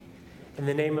In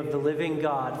the name of the living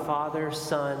God, Father,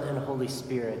 Son, and Holy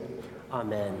Spirit.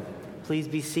 Amen. Please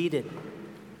be seated.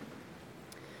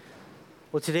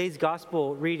 Well, today's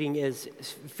gospel reading is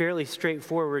fairly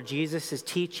straightforward. Jesus is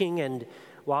teaching, and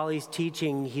while he's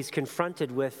teaching, he's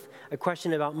confronted with a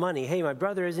question about money. Hey, my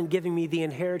brother isn't giving me the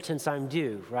inheritance I'm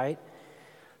due, right?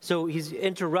 So he's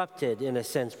interrupted, in a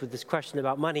sense, with this question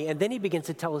about money. And then he begins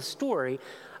to tell a story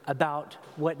about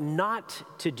what not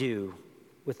to do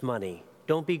with money.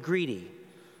 Don't be greedy.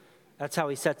 That's how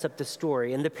he sets up the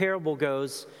story. And the parable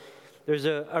goes, there's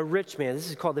a rich man. This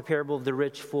is called the parable of the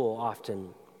rich fool often.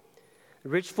 The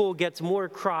rich fool gets more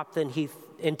crop than he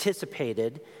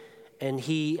anticipated, and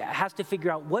he has to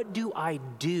figure out, what do I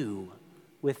do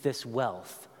with this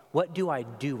wealth? What do I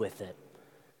do with it?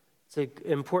 It's an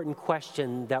important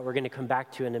question that we're going to come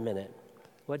back to in a minute.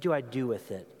 What do I do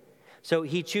with it? So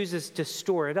he chooses to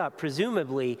store it up.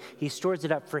 Presumably, he stores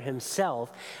it up for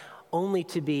himself, only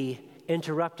to be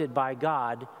interrupted by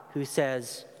God, who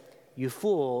says, you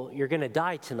fool, you're going to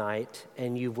die tonight,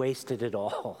 and you've wasted it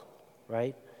all,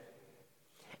 right?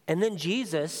 And then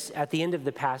Jesus, at the end of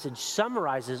the passage,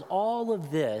 summarizes all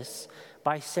of this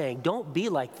by saying, don't be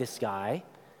like this guy.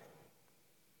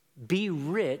 Be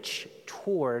rich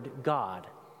toward God.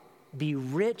 Be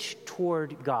rich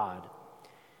toward God.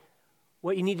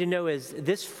 What you need to know is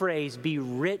this phrase, be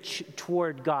rich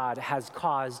toward God, has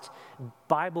caused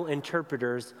Bible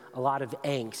interpreters a lot of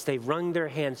angst. They've wrung their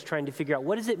hands trying to figure out,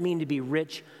 what does it mean to be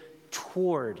rich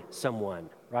toward someone,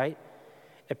 right?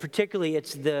 And particularly,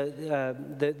 it's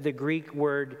the Greek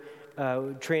word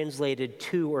translated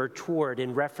to or toward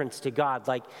in reference to God.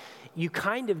 Like, you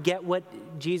kind of get what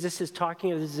Jesus is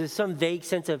talking about. There's some vague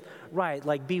sense of, right,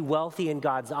 like be wealthy in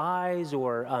God's eyes,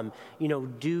 or,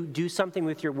 do something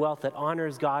with your wealth that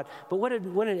honors God. But what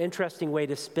an interesting way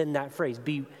to spin that phrase,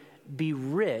 be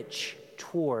rich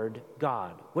toward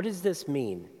God. What does this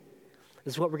mean?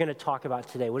 This is what we're going to talk about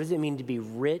today. What does it mean to be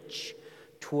rich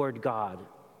toward God?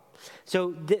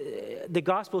 So the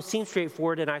gospel seems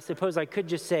straightforward, and I suppose I could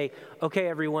just say, okay,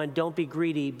 everyone, don't be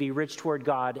greedy, be rich toward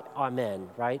God, amen,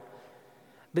 right?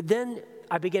 But then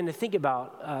I began to think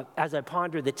about, as I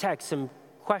ponder the text, some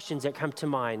questions that come to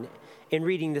mind in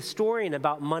reading the story and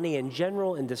about money in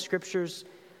general in the scriptures.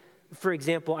 For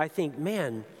example, I think,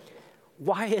 man,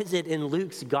 why is it in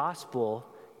Luke's gospel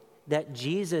that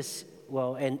Jesus,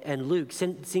 and Luke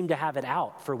seem to have it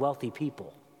out for wealthy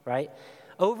people, right?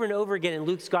 Over and over again in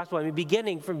Luke's gospel,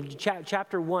 beginning from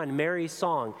chapter 1, Mary's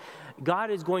song,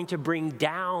 God is going to bring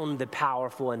down the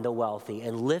powerful and the wealthy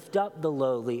and lift up the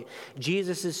lowly.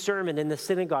 Jesus' sermon in the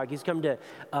synagogue, he's come to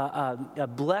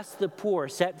bless the poor,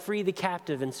 set free the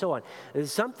captive, and so on.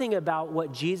 There's something about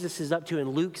what Jesus is up to in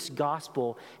Luke's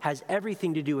gospel has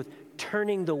everything to do with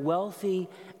turning the wealthy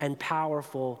and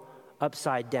powerful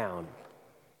upside down.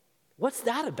 What's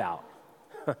that about?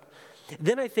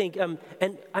 Then I think,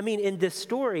 in this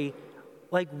story,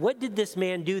 like, what did this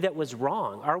man do that was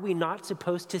wrong? Are we not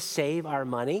supposed to save our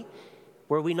money?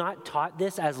 Were we not taught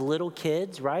this as little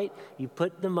kids, right? You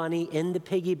put the money in the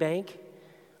piggy bank.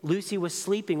 Lucy was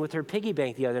sleeping with her piggy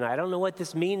bank the other night. I don't know what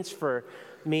this means for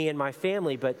me and my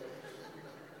family, but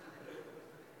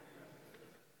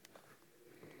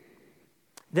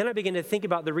then I begin to think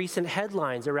about the recent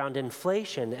headlines around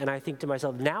inflation, and I think to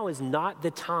myself, now is not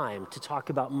the time to talk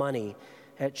about money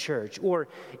at church. Or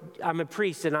I'm a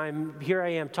priest, and I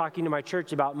am talking to my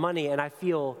church about money, and I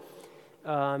feel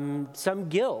some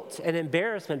guilt and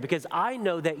embarrassment because I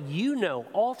know that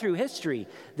all through history,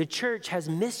 the church has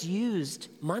misused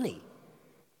money,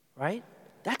 right?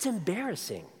 That's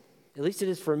embarrassing. At least it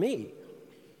is for me.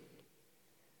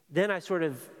 Then I sort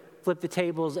of flip the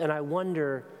tables, and I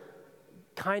wonder,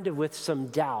 kind of with some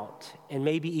doubt and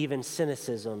maybe even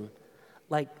cynicism,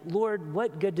 like, Lord,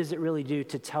 what good does it really do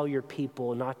to tell your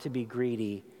people not to be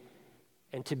greedy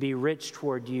and to be rich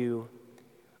toward you?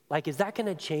 Like, is that going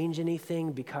to change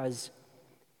anything? Because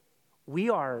we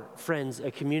are, friends,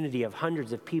 a community of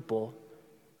hundreds of people.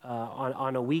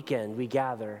 On a weekend, we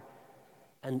gather.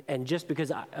 And just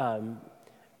because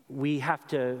we have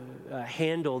to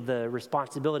handle the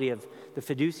responsibility of the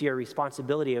fiduciary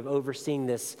responsibility of overseeing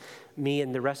this, me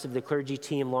and the rest of the clergy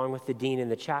team, along with the dean and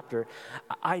the chapter,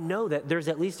 I know that there's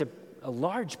at least a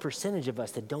large percentage of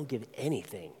us that don't give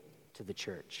anything to the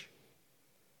church.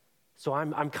 So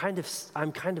I'm kind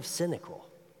of cynical.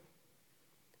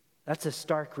 That's a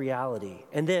stark reality.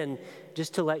 And then,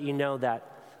 just to let you know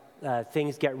that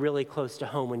things get really close to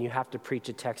home when you have to preach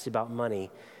a text about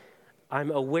money, I'm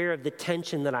aware of the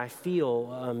tension that I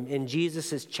feel in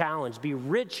Jesus' challenge, be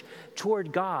rich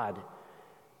toward God,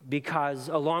 because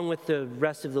along with the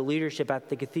rest of the leadership at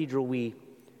the cathedral, we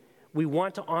We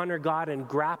want to honor God and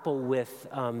grapple with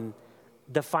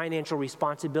the financial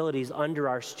responsibilities under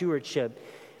our stewardship,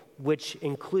 which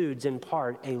includes, in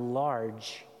part, a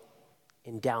large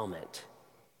endowment.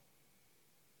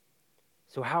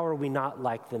 So how are we not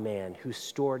like the man who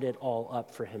stored it all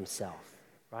up for himself,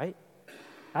 right?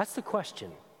 That's the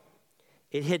question.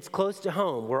 It hits close to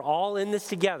home. We're all in this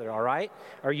together, all right?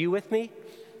 Are you with me?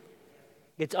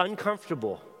 It's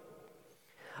uncomfortable.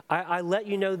 I let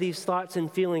you know these thoughts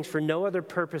and feelings for no other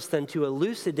purpose than to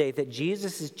elucidate that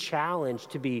Jesus' challenge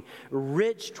to be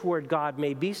rich toward God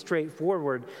may be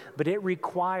straightforward, but it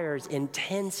requires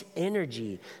intense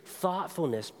energy,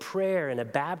 thoughtfulness, prayer, and a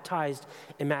baptized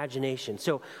imagination.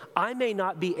 So I may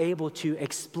not be able to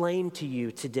explain to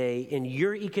you today in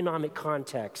your economic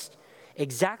context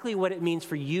exactly what it means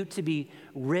for you to be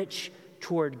rich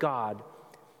toward God,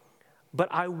 but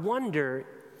I wonder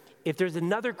if there's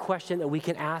another question that we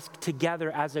can ask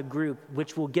together as a group,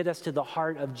 which will get us to the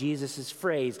heart of Jesus'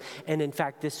 phrase, and in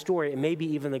fact, this story, and maybe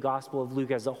even the Gospel of Luke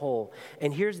as a whole.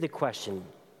 And here's the question: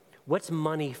 what's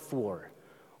money for?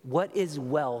 What is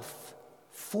wealth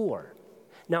for?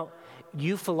 Now,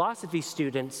 you philosophy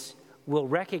students will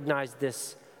recognize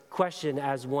this question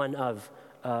as one of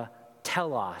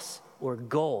telos, or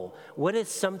goal. What is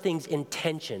something's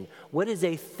intention? What is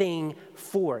a thing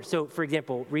for? So, for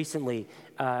example, recently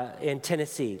in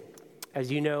Tennessee,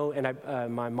 as you know, and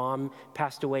my mom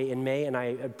passed away in May, and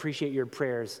I appreciate your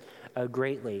prayers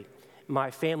greatly.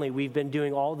 My family, we've been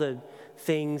doing all the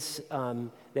things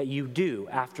that you do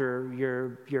after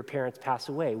your parents pass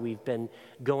away. We've been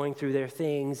going through their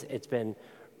things. It's been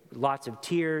lots of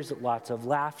tears, lots of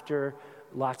laughter,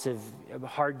 lots of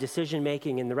hard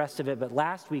decision-making and the rest of it. But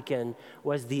last weekend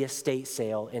was the estate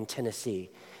sale in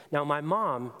Tennessee. Now, my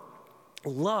mom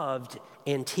loved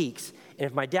antiques. And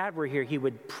if my dad were here, he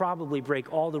would probably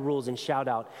break all the rules and shout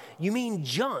out, "You mean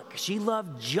junk?" She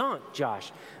loved junk,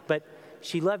 Josh. But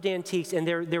she loved antiques, and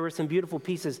there were some beautiful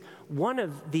pieces. One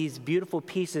of these beautiful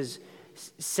pieces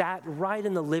sat right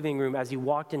in the living room as you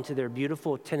walked into their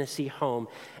beautiful Tennessee home.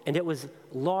 And it was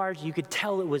large. You could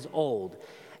tell it was old.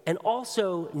 And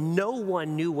also, no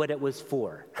one knew what it was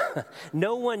for.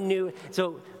 No one knew.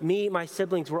 So me, my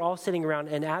siblings, we're all sitting around,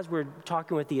 and as we're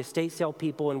talking with the estate sale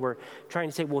people, and we're trying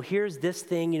to say, well, here's this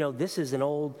thing, this is an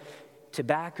old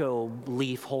tobacco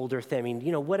leaf holder thing. I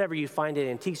mean, whatever you find at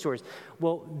antique stores.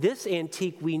 Well, this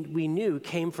antique we knew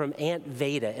came from Aunt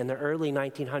Veda in the early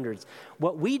 1900s.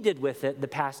 What we did with it the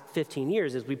past 15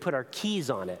 years is we put our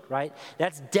keys on it, right?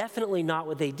 That's definitely not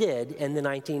what they did in the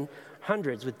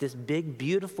 1900s with this big,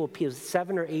 beautiful piece,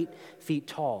 7 or 8 feet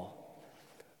tall.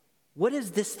 What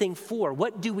is this thing for?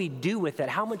 What do we do with it?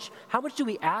 How much do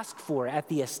we ask for at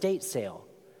the estate sale?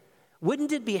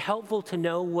 Wouldn't it be helpful to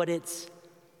know what it's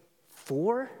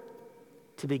for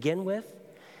to begin with?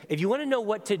 If you want to know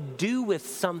what to do with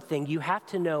something, you have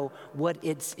to know what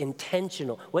it's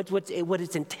intentional, what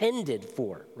it's intended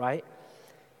for, right?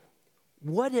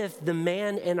 What if the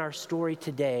man in our story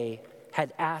today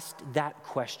had asked that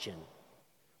question?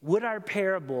 Would our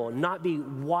parable not be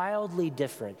wildly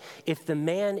different if the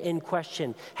man in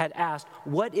question had asked,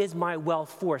 "What is my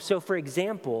wealth for?" So, for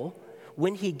example,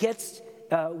 when he gets,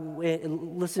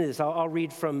 listen to this, I'll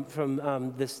read from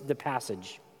the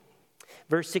passage.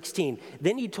 Verse 16,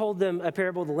 then he told them a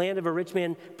parable: the land of a rich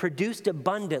man produced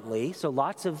abundantly, so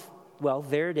lots of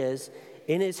wealth, there it is,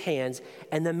 in his hands.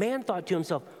 And the man thought to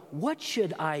himself, what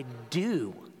should I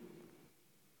do?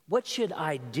 What should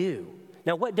I do?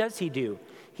 Now, what does he do?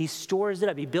 He stores it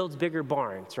up. He builds bigger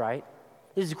barns, right?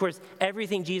 This is, of course,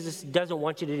 everything Jesus doesn't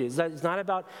want you to do. It's not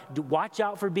about watch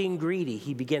out for being greedy,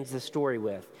 he begins the story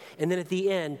with. And then at the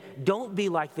end, don't be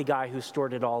like the guy who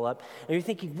stored it all up. And you're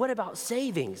thinking, what about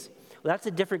savings? Well, that's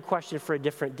a different question for a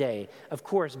different day. Of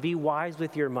course, be wise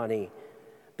with your money.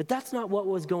 But that's not what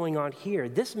was going on here.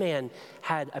 This man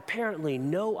had apparently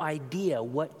no idea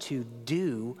what to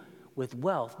do with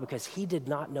wealth because he did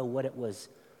not know what it was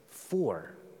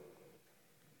for.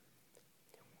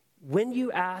 When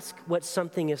you ask what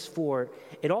something is for,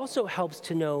 it also helps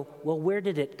to know, well, where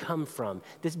did it come from?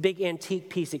 This big antique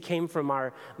piece, it came from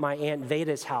my Aunt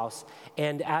Veda's house.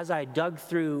 And as I dug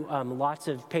through lots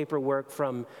of paperwork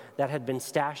that had been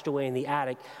stashed away in the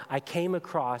attic, I came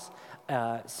across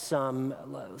some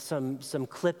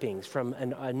clippings from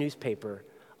a newspaper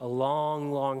a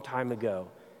long, long time ago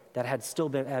that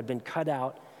had been cut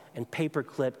out and paper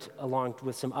clipped along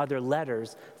with some other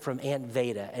letters from Aunt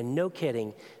Veda. And no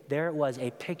kidding, there it was,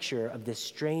 a picture of this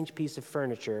strange piece of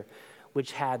furniture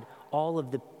which had all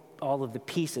of the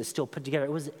pieces still put together.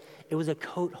 It was a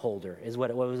coat holder is what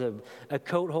it was. A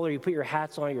coat holder. You put your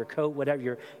hats on, your coat,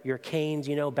 whatever, your canes,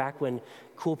 back when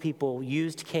cool people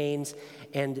used canes,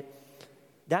 and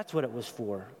that's what it was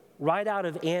for. Right out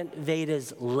of Aunt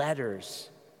Veda's letters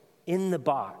in the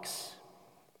box.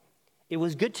 It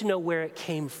was good to know where it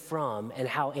came from and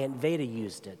how Aunt Veda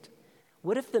used it.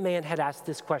 What if the man had asked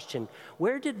this question,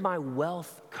 where did my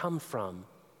wealth come from?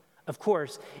 Of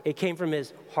course, it came from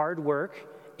his hard work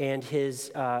and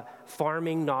his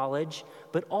farming knowledge,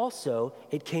 but also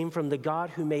it came from the God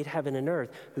who made heaven and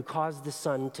earth, who caused the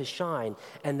sun to shine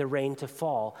and the rain to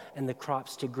fall and the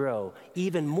crops to grow,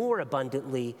 even more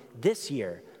abundantly this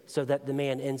year, so that the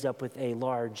man ends up with a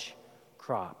large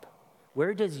crop.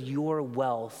 Where does your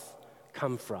wealth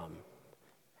come from?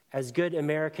 As good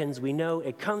Americans, we know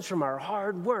it comes from our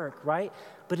hard work, right?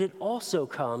 But it also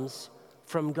comes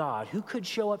from God, who could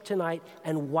show up tonight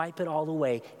and wipe it all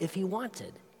away if he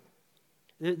wanted.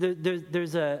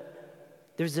 There's a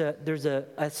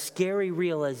scary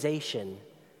realization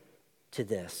to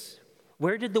this.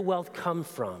 Where did the wealth come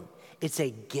from? It's a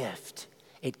gift.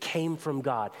 It came from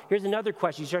God. Here's another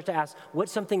question. You start to ask what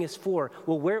something is for.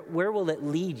 Well, where will it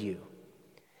lead you?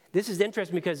 This is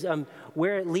interesting because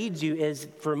where it leads you is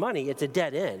for money. It's a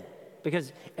dead end.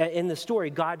 Because in the story,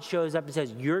 God shows up and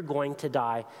says, you're going to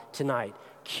die tonight.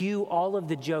 Cue all of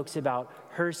the jokes about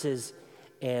hearses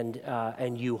and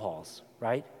U-Hauls,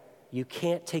 right? You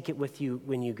can't take it with you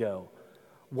when you go.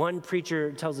 One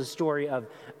preacher tells a story of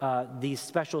these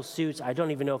special suits. I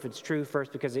don't even know if it's true,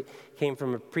 first, because it came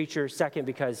from a preacher. Second,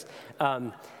 because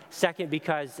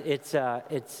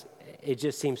it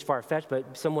just seems far-fetched,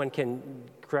 but someone can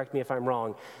correct me if I'm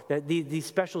wrong, that these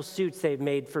special suits they've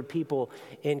made for people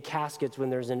in caskets when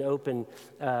there's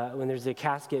when there's a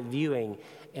casket viewing,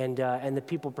 and the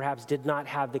people perhaps did not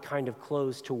have the kind of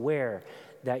clothes to wear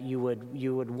that you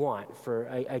would want for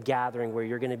a gathering where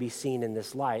you're going to be seen in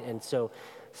this light. And so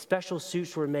special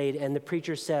suits were made, and the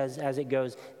preacher says, as it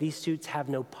goes, these suits have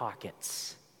no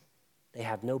pockets. They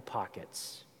have no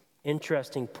pockets.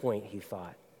 Interesting point, he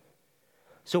thought.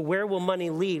 So where will money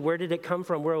lead? Where did it come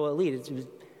from? Where will it lead?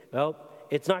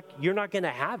 It's not. You're not going to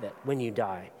have it when you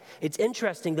die. It's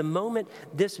interesting. The moment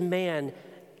this man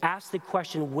asked the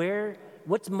question,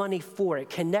 what's money for? It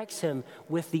connects him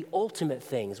with the ultimate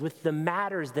things, with the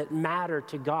matters that matter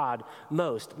to God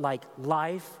most, like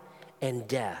life and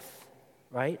death,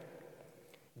 right?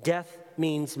 Death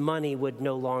means money would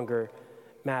no longer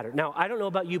matter. Now, I don't know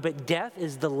about you, but death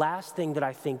is the last thing that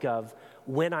I think of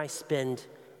when I spend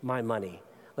my money.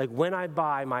 Like when I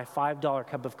buy my $5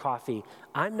 cup of coffee,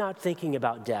 I'm not thinking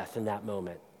about death in that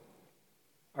moment.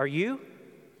 Are you?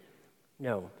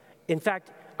 No. In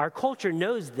fact, our culture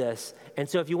knows this, and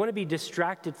so if you want to be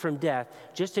distracted from death,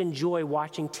 just enjoy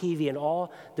watching TV and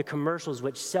all the commercials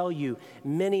which sell you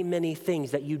many, many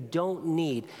things that you don't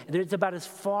need. It's about as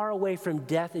far away from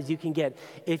death as you can get.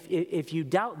 If you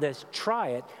doubt this, try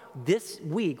it. This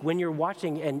week, when you're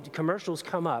watching and commercials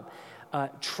come up,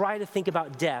 try to think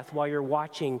about death while you're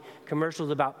watching commercials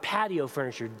about patio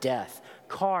furniture, death,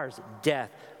 cars,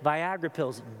 death, Viagra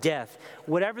pills, death,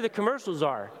 whatever the commercials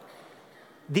are.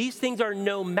 These things are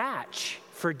no match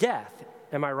for death.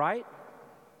 Am I right?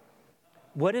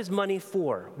 What is money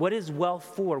for? What is wealth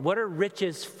for? What are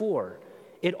riches for?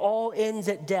 It all ends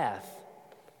at death.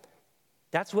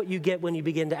 That's what you get when you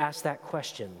begin to ask that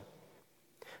question.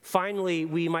 Finally,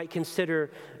 we might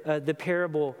consider the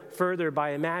parable further by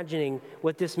imagining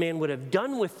what this man would have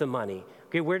done with the money.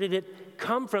 Okay, where did it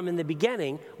come from in the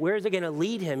beginning? Where is it going to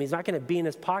lead him? He's not going to be in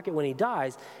his pocket when he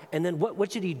dies. And then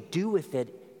what should he do with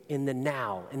it in the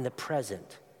now, in the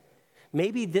present?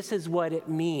 Maybe this is what it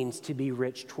means to be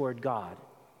rich toward God.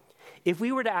 If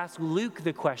we were to ask Luke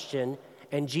the question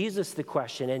and Jesus the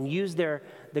question and use the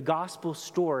gospel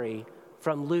story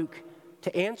from Luke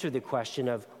to answer the question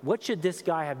of what should this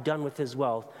guy have done with his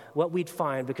wealth, what we'd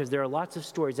find, because there are lots of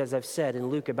stories, as I've said in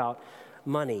Luke, about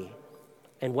money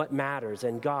and what matters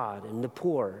and God and the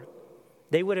poor.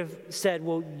 They would have said,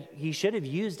 well, he should have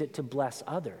used it to bless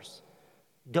others.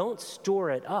 Don't store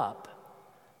it up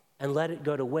and let it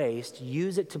go to waste.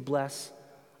 Use it to bless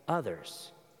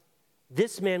others.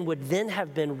 This man would then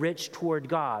have been rich toward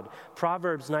God.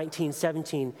 Proverbs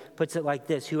 19:17 puts it like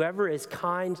this: whoever is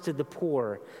kind to the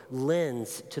poor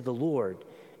lends to the Lord,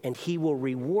 and he will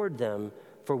reward them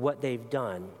for what they've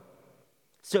done.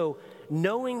 So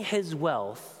knowing his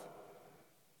wealth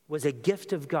was a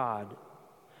gift of God,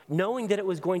 knowing that it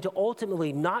was going to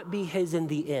ultimately not be his in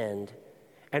the end,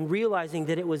 and realizing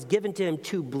that it was given to him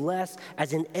to bless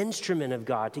as an instrument of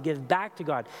God, to give back to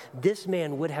God, this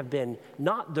man would have been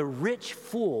not the rich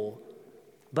fool,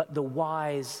 but the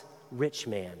wise rich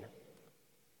man.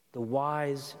 The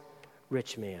wise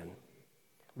rich man.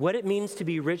 What it means to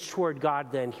be rich toward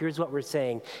God, then, here's what we're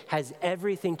saying, has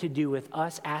everything to do with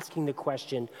us asking the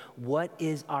question, what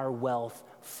is our wealth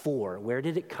for? Where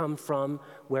did it come from?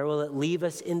 Where will it leave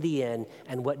us in the end?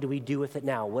 And what do we do with it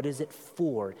now? What is it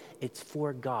for? It's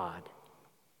for God.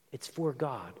 It's for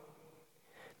God.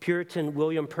 Puritan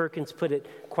William Perkins put it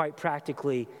quite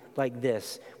practically like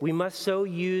this: we must so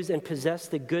use and possess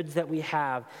the goods that we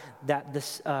have that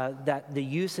the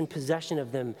use and possession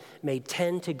of them may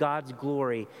tend to God's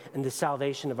glory and the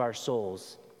salvation of our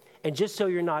souls. And just so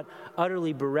you're not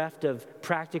utterly bereft of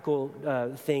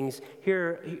practical things,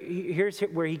 here's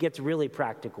where he gets really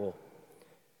practical.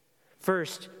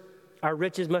 First, our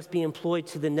riches must be employed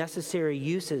to the necessary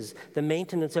uses, the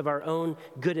maintenance of our own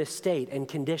good estate and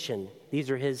condition.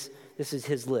 This is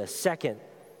his list. Second,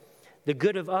 the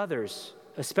good of others,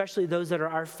 especially those that are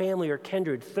our family or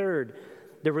kindred. Third,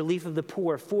 the relief of the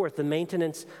poor. Fourth, the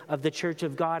maintenance of the church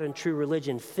of God and true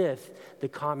religion. Fifth, the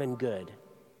common good.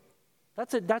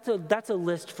 That's a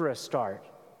list for a start,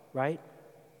 right?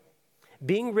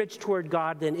 Being rich toward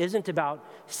God then isn't about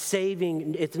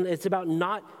saving. It's about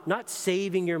not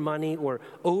saving your money or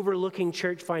overlooking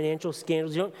church financial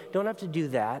scandals. You don't have to do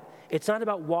that. It's not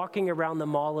about walking around the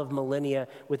Mall of Millennia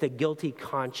with a guilty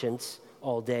conscience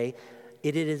all day.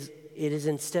 It is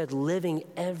instead living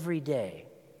every day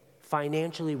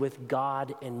financially with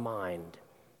God in mind.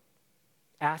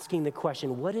 Asking the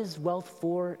question, what is wealth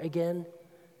for again?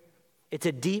 It's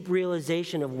a deep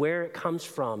realization of where it comes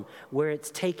from, where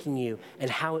it's taking you, and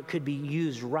how it could be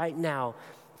used right now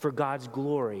for God's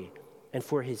glory and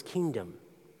for his kingdom.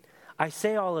 I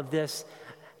say all of this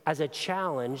as a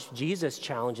challenge. Jesus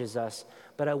challenges us,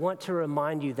 but I want to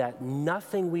remind you that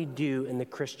nothing we do in the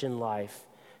Christian life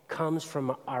comes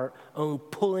from our own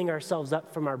pulling ourselves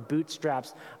up from our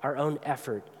bootstraps, our own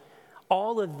effort.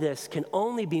 All of this can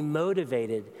only be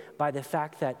motivated by the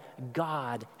fact that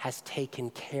God has taken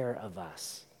care of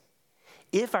us.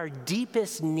 If our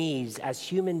deepest needs as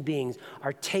human beings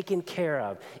are taken care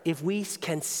of, if we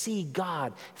can see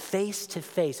God face to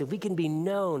face, if we can be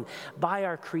known by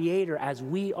our Creator as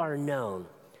we are known,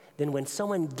 then when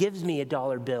someone gives me a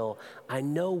dollar bill, I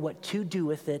know what to do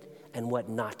with it and what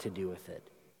not to do with it,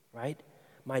 right?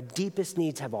 My deepest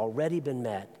needs have already been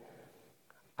met.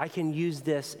 I can use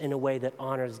this in a way that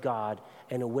honors God,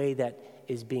 in a way that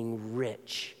is being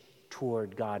rich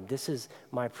toward God. This is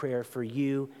my prayer for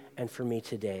you and for me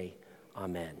today.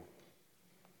 Amen.